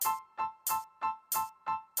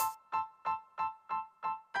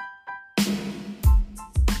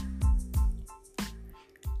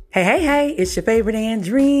Hey, it's your favorite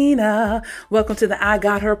Andrina. Welcome to the I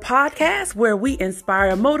Got Her podcast, where we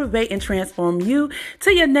inspire, motivate, and transform you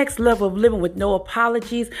to your next level of living with no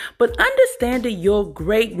apologies, but understanding your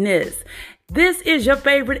greatness. This is your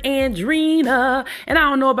favorite Andrina, and I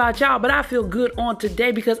don't know about y'all, but I feel good on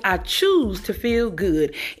today because I choose to feel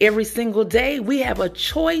good. Every single day, we have a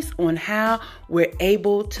choice on how we're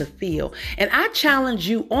able to feel. And I challenge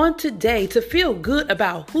you on today to feel good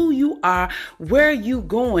about who you are, where you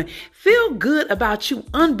going. Feel good about you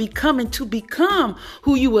unbecoming to become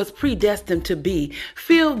who you was predestined to be.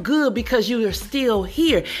 Feel good because you are still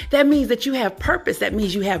here. That means that you have purpose. That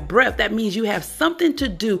means you have breath. That means you have something to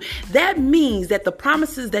do. That means that the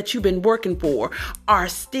promises that you've been working for are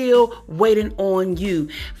still waiting on you.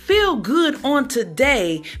 Feel good on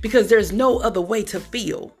today because there's no other way to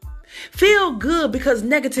feel. Feel good because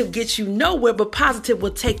negative gets you nowhere, but positive will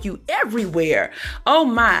take you everywhere. Oh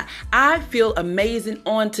my, I feel amazing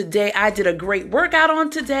on today. I did a great workout on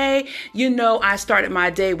today. I started my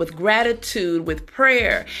day with gratitude, with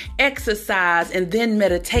prayer, exercise, and then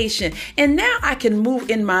meditation. And now I can move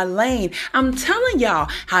in my lane. I'm telling y'all,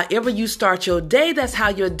 however you start your day, that's how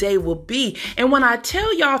your day will be. And when I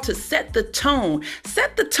tell y'all to set the tone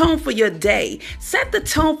for your day, set the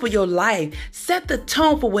tone for your life, set the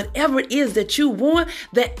tone for whatever it is that you want,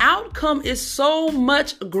 the outcome is so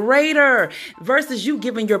much greater versus you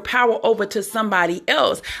giving your power over to somebody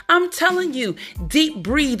else. I'm telling you, deep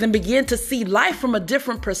breathe and begin to see life from a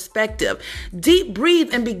different perspective. Deep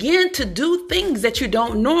breathe and begin to do things that you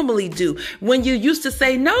don't normally do. When you used to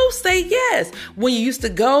say no, say yes. When you used to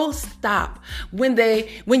go, stop. When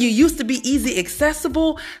you used to be easy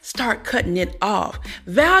accessible, start cutting it off.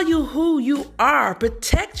 Value who you are.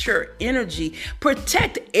 Protect your energy.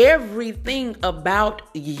 Protect everything about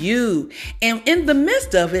you. And in the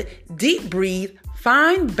midst of it, deep breathe,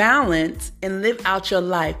 find balance, and live out your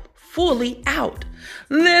life fully out.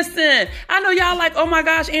 Listen, I know y'all like, oh my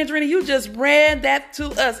gosh, Andrina, you just read that to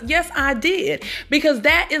us. Yes, I did. Because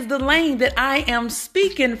that is the lane that I am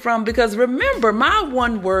speaking from. Because remember, my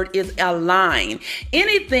one word is align.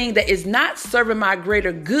 Anything that is not serving my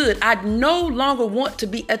greater good, I no longer want to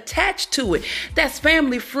be attached to it. That's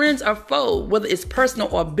family, friends, or foe, whether it's personal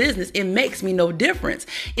or business, it makes me no difference.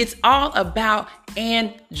 It's all about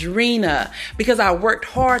Andrina because I worked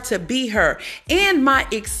hard to be her, and my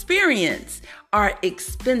experience are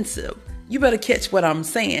expensive. You better catch what I'm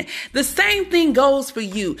saying. The same thing goes for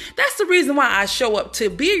you. That's the reason why I show up, to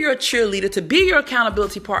be your cheerleader, to be your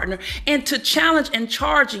accountability partner, and to challenge and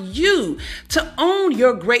charge you to own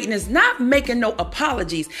your greatness, not making no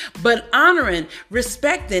apologies, but honoring,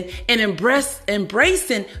 respecting, and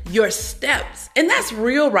embracing your steps. And that's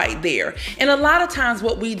real right there. And a lot of times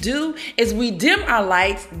what we do is we dim our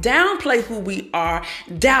lights, downplay who we are,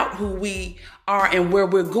 doubt who we are and where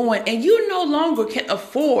we're going, and you no longer can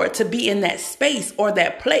afford to be in that space or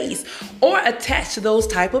that place or attached to those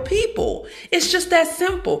type of people. It's just that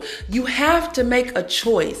simple. You have to make a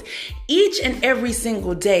choice each and every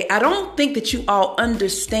single day. I don't think that you all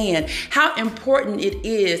understand how important it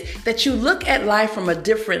is that you look at life from a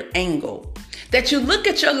different angle. That you look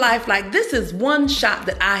at your life like this is one shot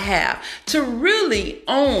that I have to really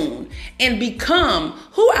own and become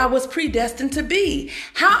who I was predestined to be.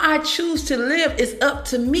 How I choose to live is up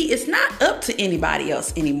to me. It's not up to anybody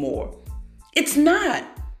else anymore. It's not.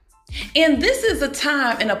 And this is a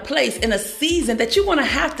time and a place and a season that you're going to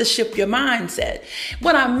have to shift your mindset.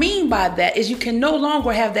 What I mean by that is you can no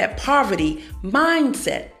longer have that poverty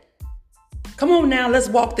mindset. Come on now, let's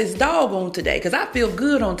walk this dog on today because I feel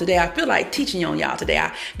good on today. I feel like teaching on y'all today.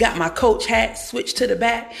 I got my coach hat switched to the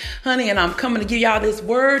back, honey, and I'm coming to give y'all this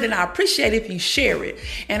word, and I appreciate if you share it,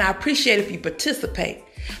 and I appreciate if you participate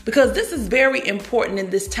because this is very important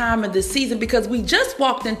in this time and this season because we just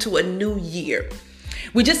walked into a new year.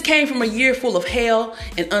 We just came from a year full of hell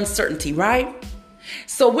and uncertainty, right?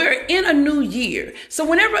 So we're in a new year. So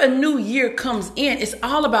whenever a new year comes in, it's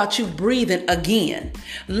all about you breathing again,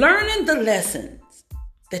 learning the lessons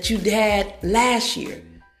that you had last year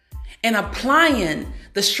and applying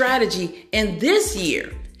the strategy in this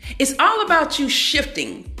year. It's all about you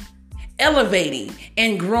shifting, elevating,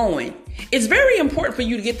 and growing. It's very important for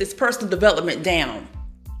you to get this personal development down.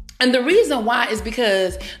 And the reason why is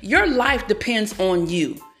because your life depends on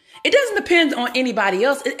you. It doesn't depend on anybody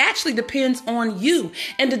else. It actually depends on you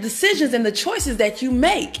and the decisions and the choices that you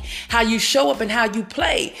make, how you show up and how you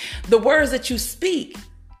play, the words that you speak,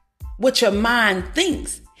 what your mind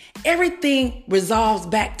thinks. Everything resolves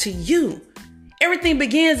back to you. Everything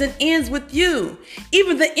begins and ends with you.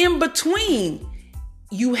 Even the in between,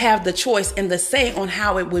 you have the choice and the say on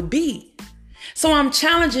how it would be. So I'm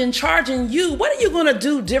charging you. What are you going to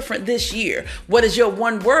do different this year? What is your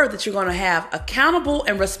one word that you're going to have accountable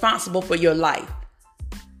and responsible for your life?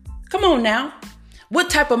 Come on now. What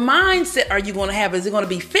type of mindset are you going to have? Is it going to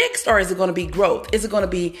be fixed or is it going to be growth? Is it going to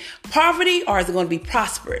be poverty or is it going to be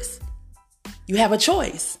prosperous? You have a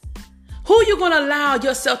choice. Who are you going to allow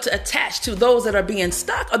yourself to attach to? Those that are being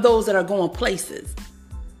stuck or those that are going places?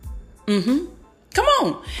 Come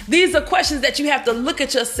on. These are questions that you have to look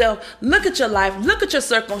at yourself, look at your life, look at your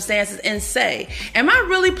circumstances and say, am I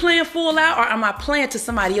really playing full out or am I playing to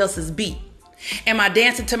somebody else's beat? Am I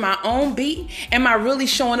dancing to my own beat? Am I really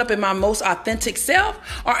showing up in my most authentic self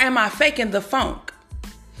or am I faking the funk?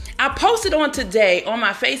 I posted on today on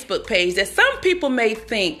my Facebook page that some people may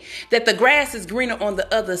think that the grass is greener on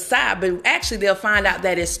the other side, but actually they'll find out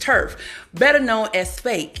that it's turf, better known as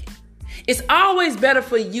fake. It's always better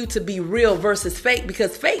for you to be real versus fake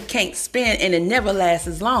because fake can't spin and it never lasts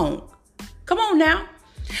as long. Come on now.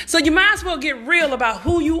 So you might as well get real about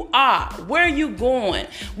who you are, where you going,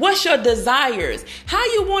 what's your desires, how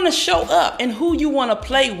you want to show up and who you want to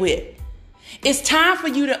play with. It's time for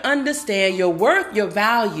you to understand your worth, your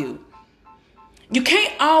value. You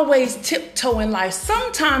can't always tiptoe in life.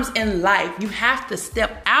 Sometimes in life, you have to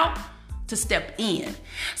step out to step in.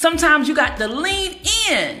 Sometimes you got to lean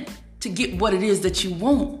in to get what it is that you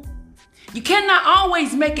want. You cannot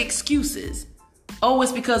always make excuses. Oh,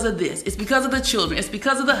 it's because of this. It's because of the children. It's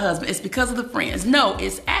because of the husband. It's because of the friends. No,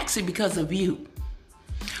 it's actually because of you.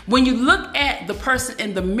 When you look at the person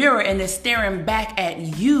in the mirror and they're staring back at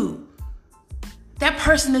you, that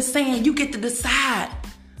person is saying you get to decide.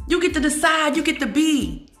 You get to decide. You get to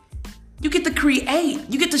be. You get to create.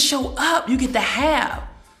 You get to show up. You get to have.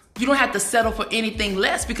 You don't have to settle for anything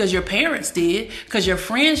less because your parents did, because your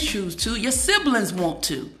friends choose to, your siblings want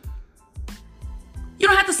to. You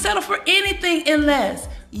don't have to settle for anything unless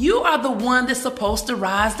you are the one that's supposed to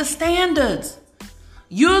rise the standards.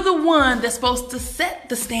 You're the one that's supposed to set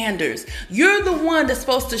the standards. You're the one that's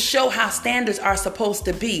supposed to show how standards are supposed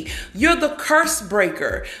to be. You're the curse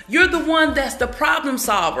breaker. You're the one that's the problem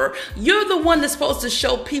solver. You're the one that's supposed to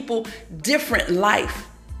show people different life.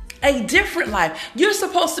 A different life. You're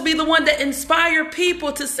supposed to be the one that inspire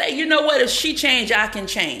people to say, you know what, if she changed, I can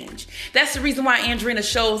change. That's the reason why Andrina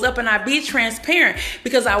shows up and I be transparent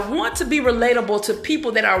because I want to be relatable to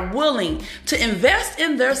people that are willing to invest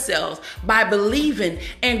in themselves by believing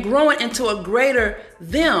and growing into a greater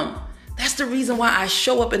them. That's the reason why I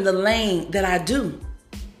show up in the lane that I do.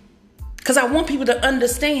 Because I want people to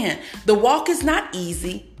understand the walk is not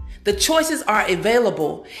easy. The choices are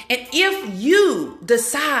available. And if you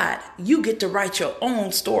decide, you get to write your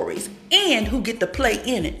own stories and who get to play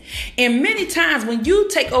in it. And many times when you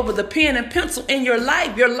take over the pen and pencil in your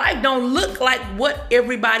life don't look like what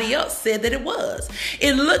everybody else said that it was.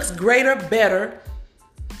 It looks greater, better,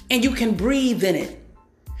 and you can breathe in it.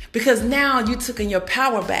 Because now you took in your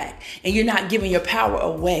power back and you're not giving your power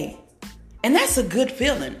away. And that's a good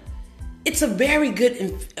feeling. It's a very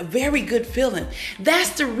good feeling.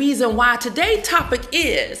 That's the reason why today's topic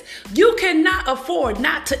is you cannot afford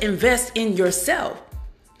not to invest in yourself.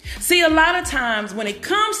 See, a lot of times when it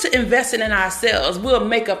comes to investing in ourselves, we'll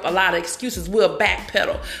make up a lot of excuses. We'll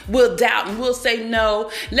backpedal. We'll doubt and we'll say,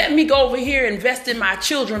 no, let me go over here and invest in my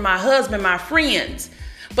children, my husband, my friends.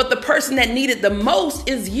 But the person that needed the most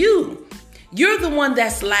is you. You're the one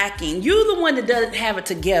that's lacking. You're the one that doesn't have it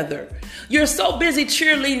together. You're so busy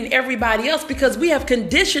cheerleading everybody else because we have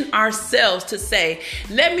conditioned ourselves to say,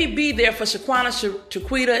 let me be there for Shaquana,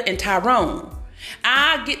 Chiquita, and Tyrone.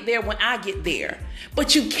 I get there when I get there.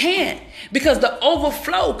 But you can't because the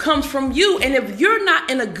overflow comes from you. And if you're not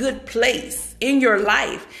in a good place in your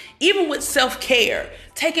life, even with self-care,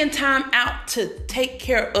 taking time out to take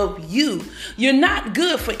care of you, you're not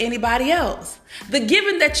good for anybody else. The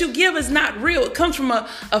giving that you give is not real. It comes from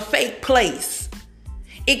a fake place.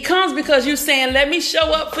 It comes because you're saying, let me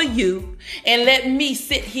show up for you and let me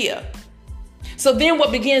sit here. So then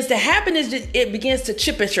what begins to happen is it begins to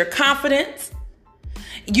chip at your confidence.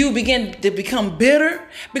 You begin to become bitter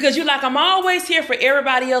because you're like, I'm always here for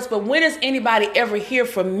everybody else, but when is anybody ever here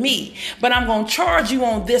for me? But I'm going to charge you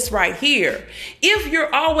on this right here. If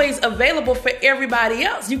you're always available for everybody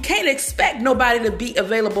else, you can't expect nobody to be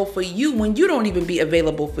available for you when you don't even be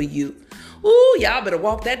available for you. Ooh, y'all better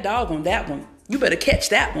walk that dog on that one. You better catch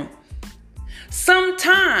that one.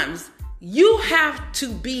 Sometimes you have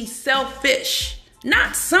to be selfish.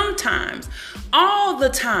 Not sometimes, all the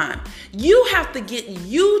time. You have to get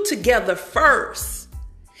you together first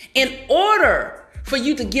in order for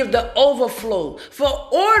you to give the overflow, for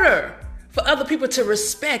order for other people to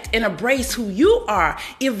respect and embrace who you are.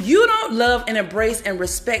 If you don't love and embrace and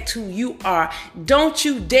respect who you are, don't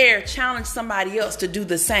you dare challenge somebody else to do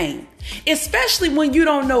the same. Especially when you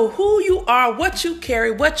don't know who you are, what you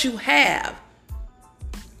carry, what you have,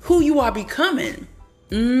 who you are becoming.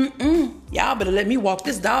 Y'all better let me walk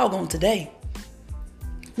this dog on today.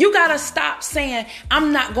 You got to stop saying,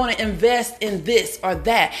 I'm not going to invest in this or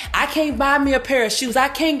that. I can't buy me a pair of shoes. I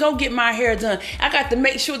can't go get my hair done. I got to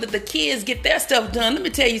make sure that the kids get their stuff done. Let me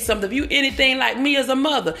tell you something. If you anything like me as a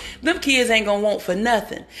mother, them kids ain't going to want for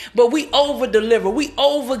nothing. But we over deliver. We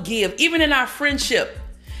over give. Even in our friendship.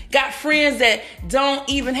 Got friends that don't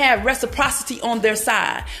even have reciprocity on their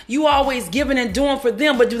side. You always giving and doing for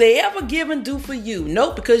them, but do they ever give and do for you?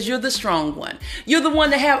 Nope, because you're the strong one. You're the one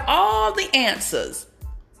that have all the answers,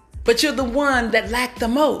 but you're the one that lack the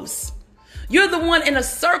most. You're the one in a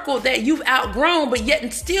circle that you've outgrown, but yet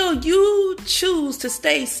and still you choose to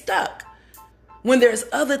stay stuck when there's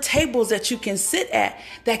other tables that you can sit at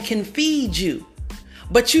that can feed you.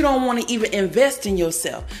 But you don't want to even invest in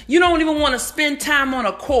yourself. You don't even want to spend time on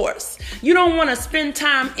a course. You don't want to spend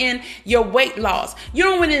time in your weight loss. You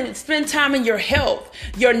don't want to spend time in your health,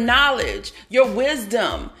 your knowledge, your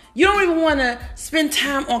wisdom. You don't even want to spend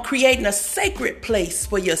time on creating a sacred place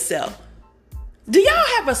for yourself. Do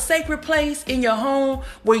y'all have a sacred place in your home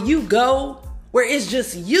where you go, where it's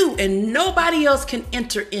just you and nobody else can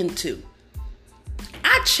enter into?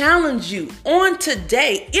 I challenge you on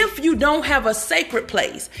today, if you don't have a sacred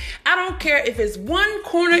place, I don't care if it's one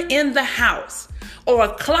corner in the house or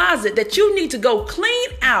a closet that you need to go clean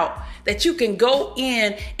out, that you can go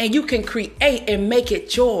in and you can create and make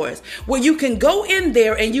it yours, where you can go in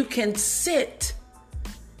there and you can sit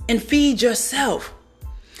and feed yourself.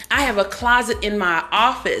 I have a closet in my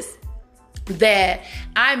office that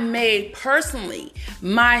I made personally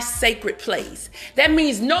my sacred place. That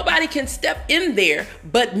means nobody can step in there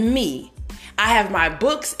but me. I have my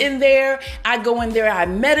books in there. I go in there, I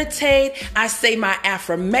meditate, I say my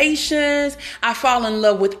affirmations, I fall in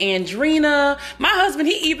love with Andrina. My husband,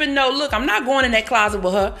 he even know, look, I'm not going in that closet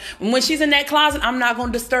with her. When she's in that closet, I'm not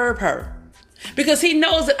going to disturb her. Because he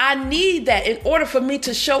knows that I need that in order for me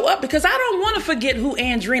to show up, because I don't want to forget who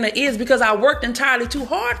Andrina is, because I worked entirely too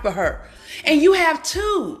hard for her. And you have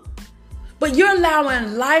too. But you're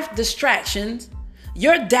allowing life distractions,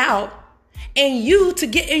 your doubt, and you to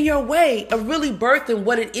get in your way of really birthing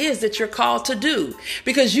what it is that you're called to do.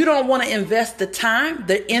 Because you don't want to invest the time,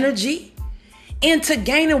 the energy into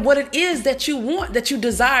gaining what it is that you want, that you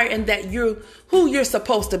desire, and that who you're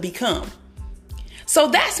supposed to become. So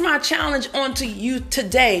that's my challenge onto you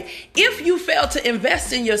today. If you fail to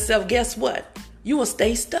invest in yourself, guess what? You will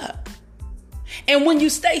stay stuck. And when you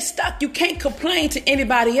stay stuck, you can't complain to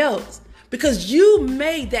anybody else, because you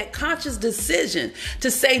made that conscious decision to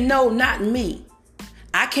say, no, not me.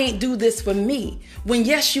 I can't do this for me. When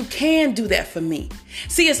yes, you can do that for me.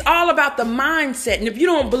 See, it's all about the mindset. And if you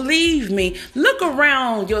don't believe me, look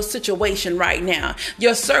around your situation right now,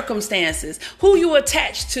 your circumstances, who you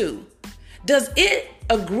attached to. Does it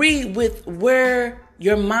agree with where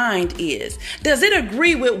your mind is? Does it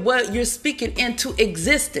agree with what you're speaking into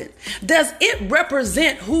existence? Does it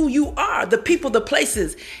represent who you are, the people, the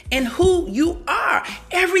places, and who you are?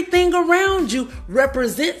 Everything around you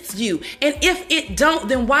represents you. And if it don't,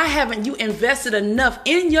 then why haven't you invested enough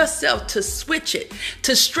in yourself to switch it,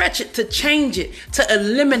 to stretch it, to change it, to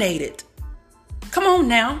eliminate it? Come on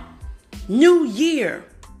now. New year,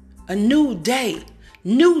 a new day,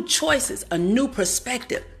 new choices, a new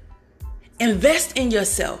perspective. Invest in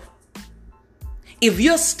yourself. If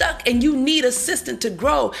you're stuck and you need assistance to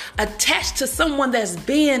grow, attach to someone that's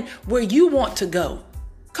been where you want to go.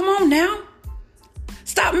 Come on now.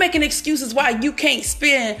 Stop making excuses why you can't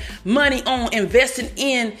spend money on investing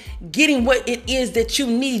in getting what it is that you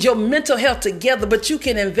need, your mental health together, but you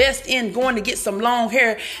can invest in going to get some long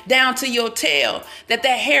hair down to your tail, that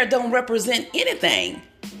hair don't represent anything.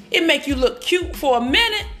 It make you look cute for a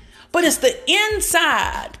minute, but it's the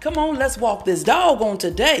inside. Come on, let's walk this dog on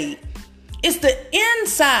today. It's the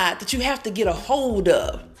inside that you have to get a hold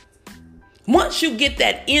of. Once you get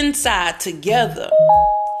that inside together,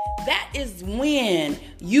 that is when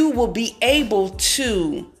you will be able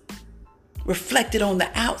to reflect it on the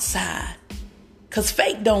outside. Because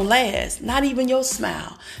fake don't last. Not even your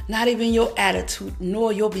smile, not even your attitude,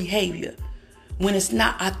 nor your behavior. When it's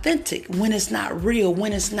not authentic, when it's not real,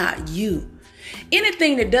 when it's not you.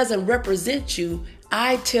 Anything that doesn't represent you,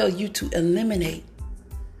 I tell you to eliminate,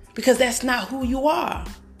 because that's not who you are.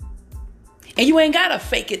 And you ain't got to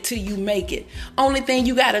fake it till you make it. Only thing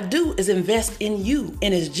you got to do is invest in you.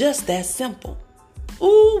 And it's just that simple.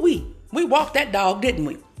 Ooh, we walked that dog, didn't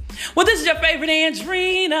we? Well, this is your favorite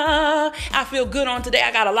Andrina. I feel good on today.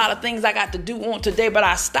 I got a lot of things I got to do on today, but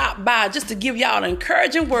I stopped by just to give y'all an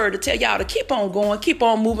encouraging word to tell y'all to keep on going, keep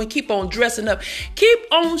on moving, keep on dressing up, keep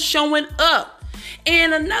on showing up.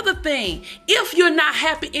 And another thing, if you're not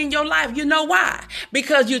happy in your life, you know why?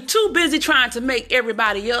 Because you're too busy trying to make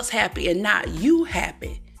everybody else happy and not you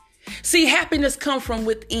happy. See, happiness comes from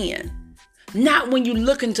within, not when you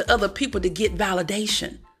look into other people to get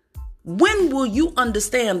validation. When will you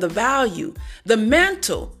understand the value, the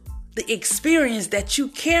mental, the experience that you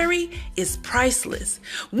carry is priceless?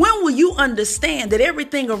 When will you understand that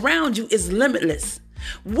everything around you is limitless?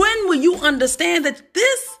 When will you understand that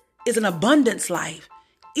this is an abundance life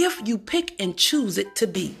if you pick and choose it to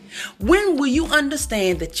be? When will you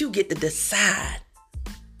understand that you get to decide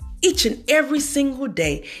each and every single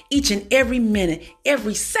day, each and every minute,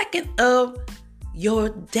 every second of your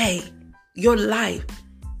day, your life?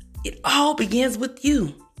 It all begins with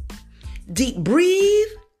you. Deep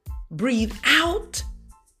breathe out,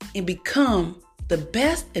 and become the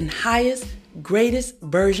best and highest, greatest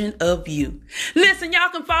version of you. Listen, y'all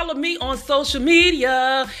can follow me on social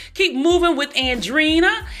media. Keep Moving with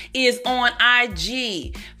Andrina is on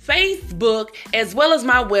IG, Facebook, as well as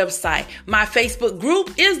my website. My Facebook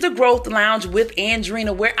group is the Growth Lounge with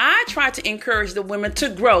Andrina, where I try to encourage the women to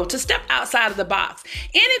grow, to step outside of the box.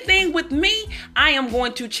 Anything with me, I am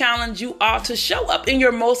going to challenge you all to show up in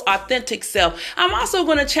your most authentic self. I'm also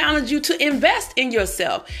going to challenge you to invest in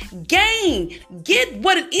yourself. Get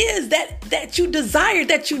what it is that you desire,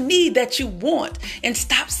 that you need, that you want, and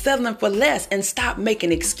stop settling for less and stop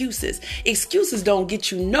making excuses. Excuses don't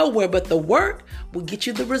get you nowhere, but the work will get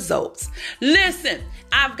you the results. Listen,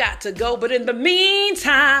 I've got to go, but in the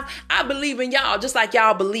meantime, I believe in y'all just like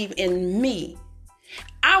y'all believe in me.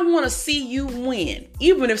 I want to see you win,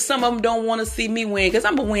 even if some of them don't want to see me win, because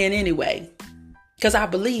I'm going to win anyway, because I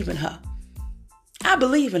believe in her. I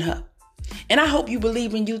believe in her, and I hope you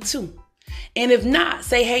believe in you too. And if not,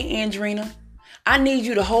 say, hey, Andrina, I need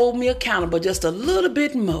you to hold me accountable just a little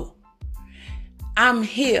bit more. I'm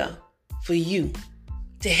here for you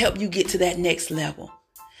to help you get to that next level.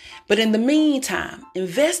 But in the meantime,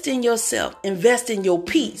 invest in yourself, invest in your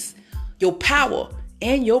peace, your power,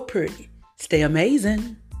 and your purity. Stay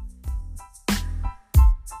amazing.